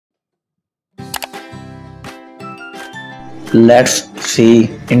Let's see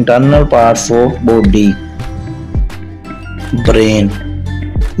internal parts of body. Brain.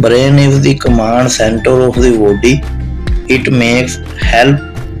 Brain is the command center of the body. It makes help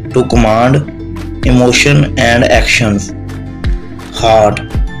to command emotion and actions. Heart.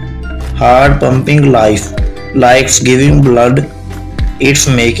 Heart pumping life, likes giving blood. It's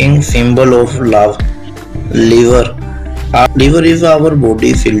making symbol of love. Liver. Liver is our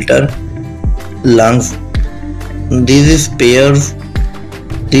body filter. Lungs. This is pairs.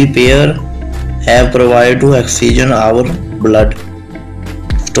 The pair have provide to oxygen our blood.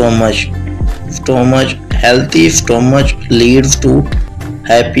 Stomach. Stomach. Healthy stomach leads to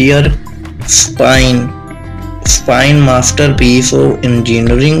happier spine. Spine masterpiece of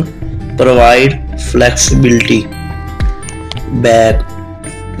engineering provide flexibility. Back.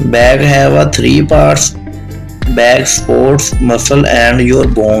 Back have a three parts. Back supports muscle and your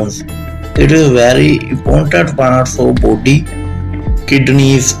bones. It is very important parts of body.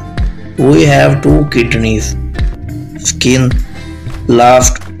 Kidneys. We have two kidneys. Skin.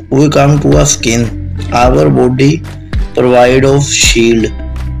 Last we come to a skin. Our body provide of shield.